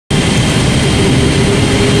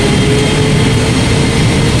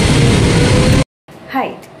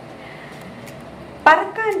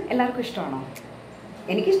എല്ലാവർക്കും ഇഷ്ടമാണോ?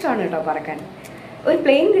 എനിക്കിഷ്ടമാണ് കേട്ടോ പറക്കാൻ. ഒരു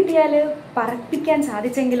പ്ലെയിൻ കിട്ടിയാൽ പറപ്പിക്കാൻ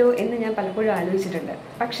സാധിച്ചെങ്കിലോ എന്ന് ഞാൻ പലപ്പോഴും ആലോചിച്ചിട്ടുണ്ട്.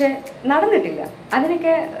 പക്ഷേ നടന്നിട്ടില്ല.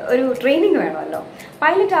 അതിനൊക്കെ ഒരു ട്രെയിനിങ് വേണമല്ലോ.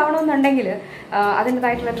 പൈലറ്റ് ആവണമെന്നുണ്ടെങ്കിൽ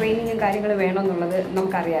അതിൻ്റെതായിട്ടുള്ള ട്രെയിനിങ്ങും കാര്യങ്ങളും വേണമെന്നുള്ളത്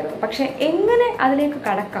നമുക്കറിയാമായിരുന്നു. പക്ഷേ എങ്ങനെ അതിലേക്ക്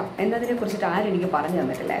കടക്കാം എന്നതിനെ കുറിച്ചിട്ട് ആരും എനിക്ക് പറഞ്ഞു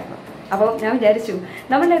തന്നിട്ടില്ലായിരുന്നു. അപ്പോൾ ഞാൻ വിചാരിച്ചു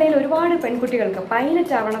നമ്മളുടെ ഇടയിൽ ഒരുപാട് പെൺകുട്ടികൾക്ക്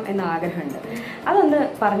പൈലറ്റ് ആവണം എന്ന ആഗ്രഹമുണ്ട്. അതൊന്ന്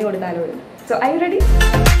പറഞ്ഞു കൊടുത്താലോ എന്ന്. So I you ready?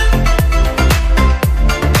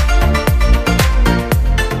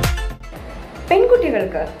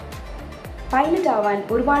 പെൺകുട്ടികൾക്ക് പൈലറ്റ് ആവാൻ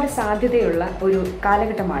ഒരുപാട് സാധ്യതയുള്ള ഒരു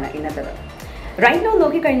കാലഘട്ടമാണ് ഇന്നത്തേത്. റൈറ്റ് നൗ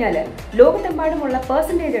നോക്കിക്കഴിഞ്ഞാൽ ലോകത്തെമ്പാടുമുള്ള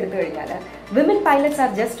പെർസെൻറ്റേജ് എടുത്തു കഴിഞ്ഞാൽ women pilots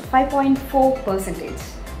are just 5.4%.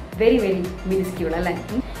 Very very minuscule അല്ലേ?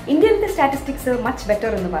 ഇന്ത്യയിലത്തെ സ്റ്റാറ്റിസ്റ്റിക്സ് മച്ച്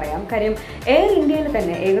ബെറ്റർ എന്ന് പറയാം. കാര്യം എയർ ഇന്ത്യയിൽ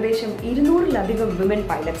തന്നെ ഏകദേശം 200-ലധികം വിമൻ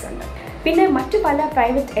പൈലറ്റ്സ് ഉണ്ട്. പിന്നെ മറ്റു പല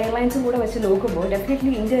പ്രൈവറ്റ് എയർലൈൻസും കൂടെ വെച്ച് നോക്കുമ്പോൾ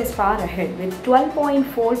definitely India is far ahead with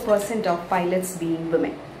 12.4% of pilots being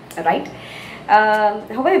women, right?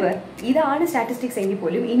 However ഇതാണ് സ്റ്റാറ്റിസ്റ്റിക്സ് എങ്കിൽ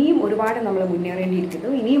പോലും ഇനിയും ഒരുപാട് നമ്മൾ മുന്നേറേണ്ടിയിരിക്കുന്നു.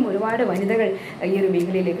 ഇനിയും ഒരുപാട് വനിതകൾ ഈ ഒരു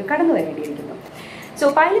മേഖലയിലേക്ക് കടന്നു വരേണ്ടിയിരിക്കുന്നു. സോ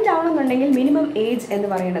പൈലറ്റ് ആവണമെന്നുണ്ടെങ്കിൽ മിനിമം ഏജ് എന്ന്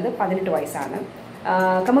പറയുന്നത് 18 വയസ്സാണ്.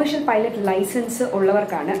 കമേഴ്ഷ്യൽ പൈലറ്റ് ലൈസൻസ്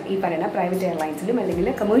ഉള്ളവർക്കാണ് ഈ പറയുന്ന പ്രൈവറ്റ് എയർലൈൻസിലും അല്ലെങ്കിൽ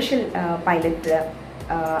കമേഴ്ഷ്യൽ പൈലറ്റ്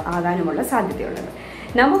ആകാനുമുള്ള സാധ്യതയുള്ളത്.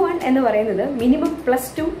 നമ്പർ 1 എന്ന് പറയുന്നത് മിനിമം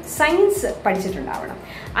 +2 സയൻസ് പഠിച്ചിട്ടുണ്ടാവണം.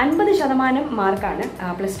 50% മാർക്കാണ്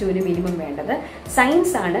 +2വിന് മിനിമം വേണ്ടത്.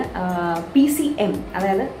 സയൻസ് ആണ് PCM,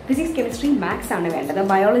 അതായത് ഫിസിക്സ് കെമിസ്ട്രി മാത്സ് ആണ് വേണ്ടത്.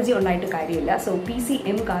 ബയോളജി ഉണ്ടായിട്ട് കാര്യമില്ല. സോ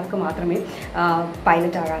PCM കാർക്ക് മാത്രമേ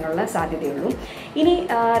പൈലറ്റ് ആകാനുള്ള സാധ്യതയുള്ളൂ. ഇനി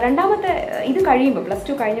രണ്ടാമത്തെ ഇത് കഴിയുമ്പോൾ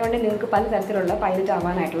 +2 കഴിഞ്ഞുകൊണ്ട് നിങ്ങൾക്ക് പലതരത്തിലുള്ള പൈലറ്റ്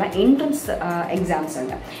ആവാനായിട്ടുള്ള എൻട്രൻസ് എക്സാംസ്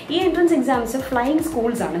ഉണ്ട്. ഈ എൻട്രൻസ് എക്സാംസ് ഫ്ലൈയിങ്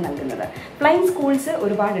സ്കൂൾസ് ആണ് നൽകുന്നത്. ഫ്ലൈയിങ് സ്കൂൾസ്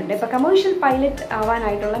ഒരുപാടുണ്ട്. ഇപ്പോൾ കമേഴ്ഷ്യൽ പൈലറ്റ്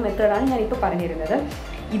ആവാനായിട്ടുള്ള മെത്തേഡാണ് ഞാനിപ്പോൾ പറഞ്ഞിരുന്നത്.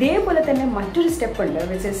 ഇതേപോലെ തന്നെ മറ്റൊരു സ്റ്റെപ്പ് ഉണ്ട്,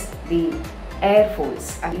 which is the air force.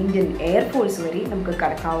 Indian air force വഴി നമുക്ക്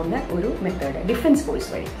കടക്കാവുന്ന ഒരു മെത്തേഡ്, ഡിഫൻസ്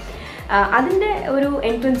ഫോഴ്സ് വഴി. അതിൻ്റെ ഒരു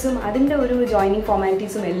എൻട്രൻസും അതിൻ്റെ ഒരു ജോയിനിങ്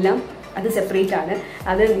ഫോർമാലിറ്റീസും എല്ലാം അത് സെപ്പറേറ്റ് ആണ്.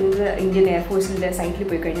 അത് നിങ്ങൾക്ക് ഇന്ത്യൻ എയർഫോഴ്സിൻ്റെ സൈറ്റിൽ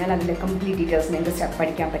പോയി കഴിഞ്ഞാൽ അതിൻ്റെ കംപ്ലീറ്റ് ഡീറ്റെയിൽസ് നിങ്ങൾക്ക്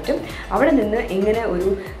പഠിക്കാൻ പറ്റും. അവിടെ നിന്ന് എങ്ങനെ ഒരു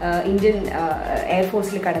ഇന്ത്യൻ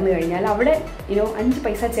എയർഫോഴ്സിൽ കടന്നു കഴിഞ്ഞാൽ അവിടെ 5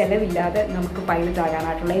 പൈസ ചിലവില്ലാതെ നമുക്ക് പൈലറ്റ്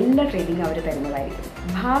ആകാനായിട്ടുള്ള എല്ലാ ട്രെയിനിങ്ങും അവർ തരുന്നതായിരിക്കും.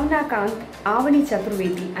 ഭാവന കാന്ത്, ആവണി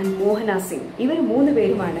ചതുർവേദി ആൻഡ് മോഹന സിംഗ്, ഇവർ 3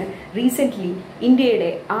 പേരുമാണ് റീസെൻ്റ്ലി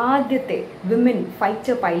ഇന്ത്യയുടെ ആദ്യത്തെ വിമൻ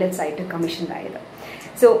ഫൈറ്റർ പൈലറ്റ്സ് ആയിട്ട് കമ്മീഷൻഡ് ആയത്.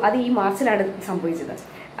 സോ അത് ഈ മാർച്ചിലാണ് സംഭവിച്ചത്.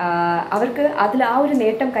 അവർക്ക് അതിൽ ആ ഒരു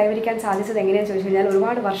നേട്ടം കൈവരിക്കാൻ സാധിച്ചത് എങ്ങനെയാണെന്ന് ചോദിച്ചു കഴിഞ്ഞാൽ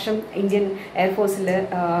ഒരുപാട് വർഷം ഇന്ത്യൻ എയർഫോഴ്സിൽ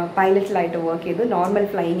പൈലറ്റിലായിട്ട് വർക്ക് ചെയ്തു, നോർമൽ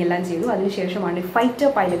ഫ്ലൈയിങ് എല്ലാം ചെയ്തു. അതിനുശേഷമാണ് ഫൈറ്റർ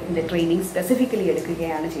പൈലറ്റിൻ്റെ ട്രെയിനിങ് സ്പെസിഫിക്കലി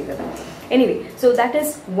എടുക്കുകയാണ് ചെയ്തത്. Anyway, so that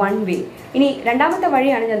is one way. ഇനി രണ്ടാമത്തെ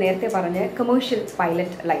വഴിയാണ് ഞാൻ നേരത്തെ പറഞ്ഞ കമേഴ്ഷ്യൽ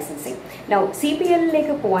പൈലറ്റ് ലൈസൻസിങ്. നൗ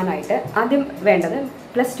CPL-ലേക്ക് പോകാനായിട്ട് ആദ്യം വേണ്ടത്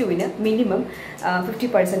 +2വിന് മിനിമം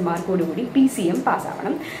 50% മാർക്കോടുകൂടി PCM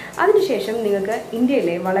പാസ്സാവണം. അതിനുശേഷം നിങ്ങൾക്ക്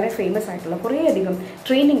ഇന്ത്യയിലെ വളരെ ഫേമസ് ആയിട്ടുള്ള കുറേയധികം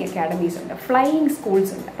ട്രെയിനിങ് അക്കാഡമീസ് ഉണ്ട്, ഫ്ലൈയിങ്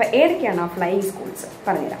സ്കൂൾസ് ഉണ്ട്. അപ്പോൾ ഏതൊക്കെയാണ് ആ ഫ്ലൈയിങ് സ്കൂൾസ്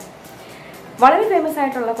പറഞ്ഞുതരാം. വളരെ ഫേമസ്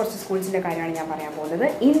ആയിട്ടുള്ള കുറച്ച് സ്കൂൾസിൻ്റെ കാര്യമാണ് ഞാൻ പറയാൻ പോകുന്നത്.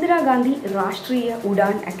 ഇന്ദിരാഗാന്ധി രാഷ്ട്രീയ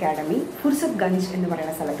ഉഡാൻ അക്കാഡമി ഫുർസത് ഗഞ്ച് എന്ന്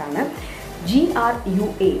പറയുന്ന സ്ഥലത്താണ്.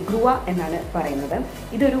 GRUA, ഗ്രുവ എന്നാണ് പറയുന്നത്.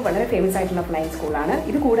 ഇതൊരു വളരെ ഫേമസ് ആയിട്ടുള്ള ഫ്ലൈയിങ് സ്കൂളാണ്.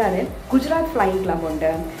 ഇത് കൂടാതെ ഗുജറാത്ത് ഫ്ലൈയിങ് ക്ലബ് ഉണ്ട്,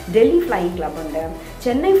 ഡൽഹി ഫ്ലൈയിങ് ക്ലബ് ഉണ്ട്,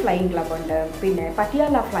 ചെന്നൈ ഫ്ലൈയിങ് ക്ലബ് ഉണ്ട്, പിന്നെ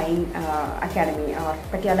Patiala flying academy,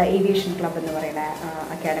 Patiala aviation club എന്ന് പറയുന്ന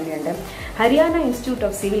അക്കാഡമി ഉണ്ട്, Haryana institute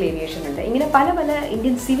of civil aviation ഉണ്ട്. ഇങ്ങനെ പല പല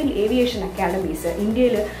ഇന്ത്യൻ സിവിൽ ഏവിയേഷൻ അക്കാഡമീസ്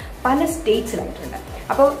ഇന്ത്യയിൽ പല സ്റ്റേറ്റ്സിലായിട്ടുണ്ട്.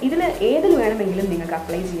 അപ്പോൾ ഇതിൽ ഏതിൽ വേണമെങ്കിലും നിങ്ങൾക്ക്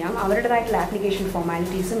അപ്ലൈ ചെയ്യാം. അവരുടേതായിട്ടുള്ള ആപ്ലിക്കേഷൻ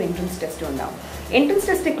ഫോർമാലിറ്റീസും എൻട്രൻസ് ടെസ്റ്റും ഉണ്ടാവും. എൻട്രൻസ്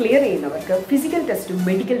ടെസ്റ്റ് ക്ലിയർ ചെയ്യുന്നവർക്ക് ഫിസിക്കൽ ടെസ്റ്റും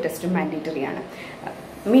മെഡിക്കൽ ടെസ്റ്റും മാൻഡേറ്ററി ആണ്.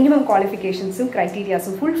 മിനിമം ക്വാളിഫിക്കേഷൻസും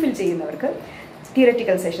ക്രൈറ്റീരിയാസും ഫുൾഫിൽ ചെയ്യുന്നവർക്ക്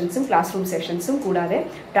തിയററ്റിക്കൽ സെഷൻസും ക്ലാസ് റൂം സെഷൻസും കൂടാതെ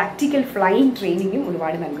പ്രാക്ടിക്കൽ ഫ്ലൈയിങ് ട്രെയിനിങ്ങും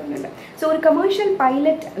ഒരുപാട് നൽകുന്നുണ്ട്. സോ ഒരു കമേഴ്ഷ്യൽ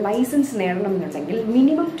പൈലറ്റ് ലൈസൻസ് നേടണം എന്നുണ്ടെങ്കിൽ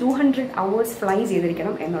മിനിമം 200 hours ഫ്ലൈ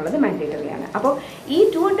ചെയ്തിരിക്കണം എന്നുള്ളത് മാൻഡേറ്ററിയാണ്. അപ്പോൾ ഈ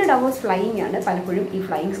 200 hours ഫ്ലൈയിങ് ആണ് പലപ്പോഴും ഈ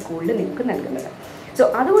ഫ്ലൈയിങ് സ്കൂളിൽ നിങ്ങൾക്ക് നൽകുന്നത്. സോ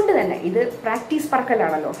അതുകൊണ്ട് തന്നെ ഇത് പ്രാക്ടീസ്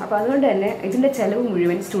പറക്കലാണല്ലോ. അപ്പോൾ അതുകൊണ്ട് തന്നെ ഇതിൻ്റെ ചിലവ്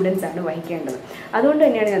മുഴുവൻ സ്റ്റുഡൻസ് ആണ് വഹിക്കേണ്ടത്. അതുകൊണ്ട്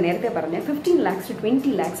തന്നെയാണ് ഞാൻ നേരത്തെ പറഞ്ഞ 15 lakhs to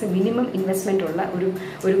 20 lakhs minimum investment ഉള്ള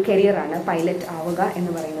ഒരു കരിയറാണ് പൈലറ്റ് ആവുക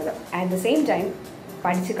എന്ന് പറയുന്നത്. അറ്റ് ദ സെയിം ടൈം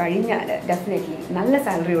പഠിച്ചു കഴിഞ്ഞാൽ ഡെഫിനറ്റ്ലി നല്ല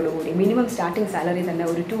സാലറിയോടുകൂടി മിനിമം സ്റ്റാർട്ടിംഗ് സാലറി തന്നെ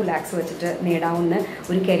ഒരു 2 lakhs വെച്ചിട്ട് നേടാവുന്ന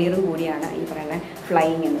ഒരു കരിയറും കൂടിയാണ് ഈ പറയുന്ന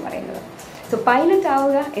ഫ്ലൈയിങ് എന്ന് പറയുന്നത്. സോ പൈലറ്റ്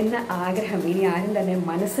ആവുക എന്ന ആഗ്രഹം ഇനി ആരും തന്നെ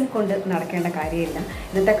മനസ്സിൽ കൊണ്ട് നടക്കേണ്ട കാര്യമില്ല.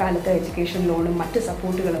 ഇന്നത്തെ കാലത്ത് എഡ്യൂക്കേഷൻ ലോണും മറ്റ്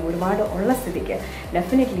സപ്പോർട്ടുകളും ഒരുപാട് ഉള്ള സ്ഥിതിക്ക്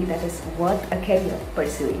definitely that is worth A career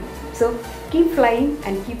pursuing. So keep flying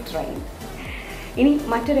and keep trying. ഇനി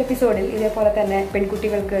മറ്റൊരു എപ്പിസോഡിൽ ഇതേപോലെ തന്നെ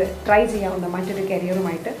പെൺകുട്ടികൾക്ക് ട്രൈ ചെയ്യാവുന്ന മറ്റൊരു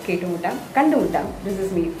കരിയറുമായിട്ട് കണ്ടുമുട്ടാം. This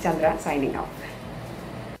is me Chandra signing off.